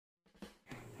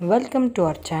Welcome to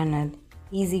our channel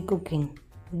easy cooking.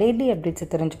 Daily அப்டேட்ஸை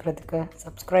தெரிஞ்சுக்கிறதுக்கு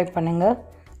subscribe பண்ணுங்கள்,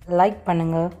 like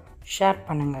பண்ணுங்கள், ஷேர்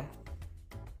பண்ணுங்கள்.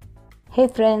 ஹே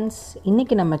ஃப்ரெண்ட்ஸ்,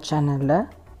 இன்றைக்கி நம்ம சேனலில்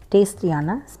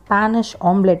டேஸ்டியான ஸ்பானிஷ்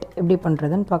ஆம்லெட் எப்படி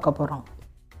பண்ணுறதுன்னு பார்க்க போகிறோம்.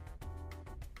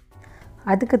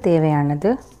 அதுக்கு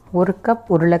தேவையானது 1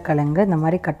 கப் உருளைக்கிழங்கு இந்த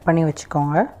மாதிரி கட் பண்ணி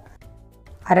வச்சுக்கோங்க,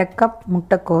 1/2 கப்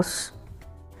முட்டைக்கோஸ்,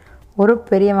 ஒரு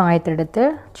பெரிய வெங்காயத்தை எடுத்து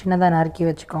சின்னதாக நறுக்கி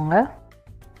வச்சுக்கோங்க,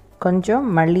 கொஞ்சம்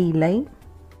மல்லி இலை,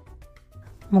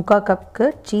 3/4 கப்புக்கு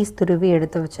சீஸ் துருவி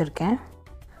எடுத்து வச்சுருக்கேன்.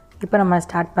 இப்போ நம்ம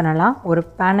ஸ்டார்ட் பண்ணலாம். ஒரு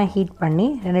பேனை ஹீட் பண்ணி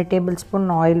 2 டேபிள் ஸ்பூன்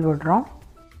ஆயில் விடுறோம்.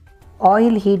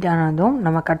 ஆயில் ஹீட் ஆனதும்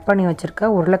நம்ம கட் பண்ணி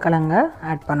வச்சுருக்க உருளைக்கிழங்கை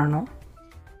ஆட் பண்ணணும்.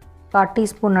 1/4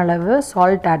 டீஸ்பூன் அளவு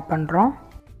சால்ட் ஆட் பண்ணுறோம்.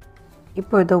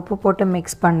 இப்போ இதை உப்பு போட்டு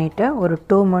மிக்ஸ் பண்ணிவிட்டு ஒரு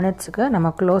 2 மினிட்ஸுக்கு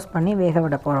நம்ம க்ளோஸ் பண்ணி வேக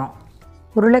விட போகிறோம்.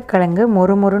 உருளைக்கிழங்கு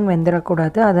மொறுமொறுன்னு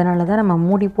வெந்துடக்கூடாது, அதனால தான் நம்ம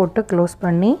மூடி போட்டு க்ளோஸ்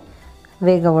பண்ணி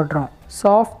வேக விடுறோம்.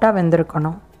 சாஃப்டாக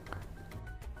வெந்திருக்கணும்.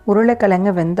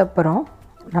 உருளைக்கிழங்கு வெந்தப்புறம்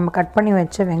நம்ம கட் பண்ணி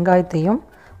வச்ச வெங்காயத்தையும்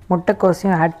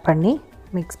முட்டைக்கோசையும் ஆட் பண்ணி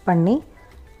மிக்ஸ் பண்ணி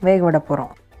வேக விட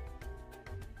போகிறோம்.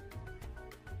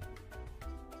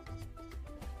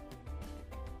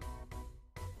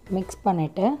 மிக்ஸ்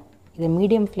பண்ணிவிட்டு இதை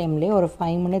மீடியம் ஃப்ளேம்லேயே ஒரு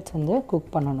 5 மினிட்ஸ்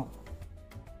குக் பண்ணணும்.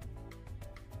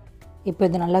 இப்போ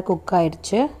இது நல்லா குக்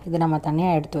ஆகிடுச்சு. இதை நம்ம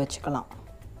தனியாக எடுத்து வச்சுக்கலாம்.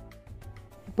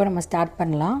 இப்போ நம்ம ஸ்டார்ட்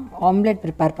பண்ணலாம். ஆம்லெட்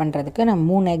ப்ரிப்பேர் பண்ணுறதுக்கு நான்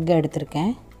 3 எக்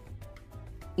எடுத்திருக்கேன்.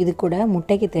 இது கூட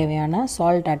முட்டைக்கு தேவையான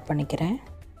சால்ட் ஆட் பண்ணிக்கிறேன்.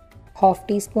 1/2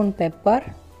 டீஸ்பூன் பெப்பர்,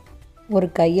 ஒரு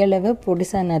கையளவு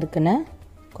பொடிசா நறுக்குன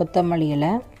கொத்தமல்லி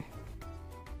இலை.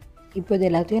 இப்போ இது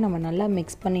எல்லாத்தையும் நம்ம நல்லா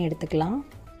மிக்ஸ் பண்ணி எடுத்துக்கலாம்.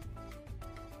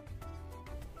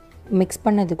 மிக்ஸ்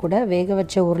பண்ணது கூட வேக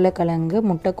வச்ச உருளைக்கிழங்கு,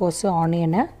 முட்டைக்கோசு,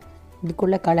 ஆனியனை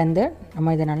இதுக்குள்ளே கலந்து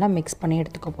நம்ம இதை நல்லா மிக்ஸ் பண்ணி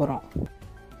எடுத்துக்க போகிறோம்.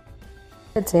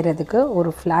 செய்கிறதுக்கு ஒரு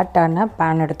ஃப்ளாட்டான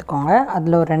பேன் எடுத்துக்கோங்க.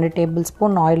 அதில் ஒரு 2 டேபிள்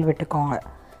ஸ்பூன் ஆயில் விட்டுக்கோங்க.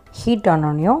 ஹீட்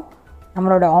ஆனோனையும்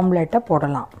நம்மளோட ஆம்லெட்டை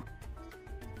போடலாம்.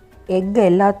 எக்கு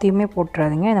எல்லாத்தையுமே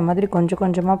போட்டுறாதீங்க, இந்த மாதிரி கொஞ்சம்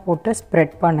கொஞ்சமாக போட்டு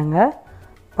ஸ்ப்ரெட் பண்ணுங்கள்.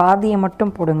 பாதியை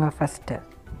மட்டும் போடுங்க ஃபஸ்ட்டு.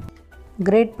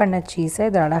 கிரேட் பண்ண சீஸை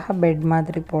இது அழகாக பெட்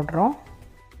மாதிரி போடுறோம்.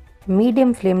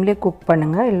 மீடியம் ஃப்ளேம்லேயே குக்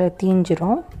பண்ணுங்கள், இல்லை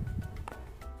தீஞ்சிரும்.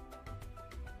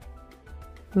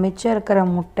 மிச்சம் இருக்கிற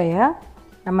முட்டையை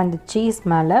நம்ம இந்த சீஸ்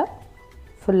மேலே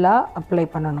ஃபுல்லாக அப்ளை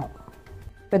பண்ணணும்.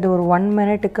 இது ஒரு 1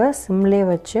 மினிட்டுக்கு சிம்லேயே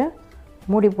வச்சு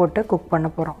மூடி போட்டு குக் பண்ண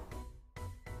போகிறோம்.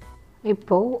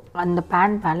 இப்போது அந்த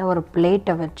பேன் மேலே ஒரு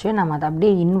பிளேட்டை வச்சு நம்ம அதை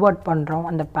அப்படியே இன்வெர்ட் பண்ணுறோம்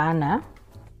அந்த பேனை.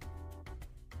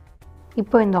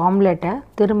 இப்போ இந்த ஆம்லெட்டை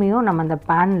திரும்பியும் நம்ம அந்த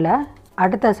பேனில்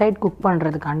அடுத்த சைட் குக்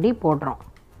பண்ணுறதுக்காண்டி போடுறோம்.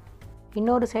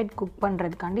 இன்னொரு சைட் குக்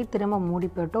பண்ணுறதுக்காண்டி திரும்ப மூடி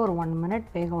போட்டு ஒரு 1 மினிட்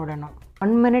வேக விடணும்.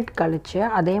 1 மினிட் கழித்து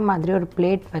அதே மாதிரி ஒரு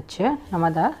பிளேட் வச்சு நம்ம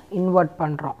அதை இன்வெர்ட்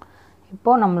பண்ணுறோம்.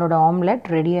 இப்போது நம்மளோட ஆம்லெட்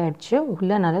ரெடி ஆகிடுச்சு.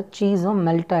 உள்ளே நல்லா சீஸும்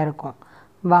மெல்ட் ஆகிருக்கும்.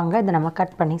 வாங்க இதை நம்ம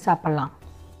கட் பண்ணி சாப்பிட்லாம்.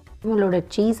 உங்களோட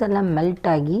சீஸ் எல்லாம் மெல்ட்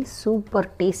ஆகி சூப்பர்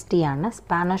டேஸ்டியான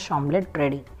ஸ்பானிஷ் ஆம்லெட்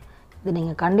ரெடி. இது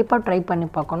நீங்கள் கண்டிப்பாக ட்ரை பண்ணி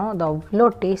பார்க்கணும். அது அவ்வளோ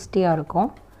டேஸ்டியாக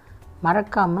இருக்கும்.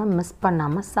 மறக்காமல் மிஸ்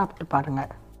பண்ணாமல் சாப்பிட்டு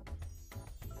பாருங்கள்.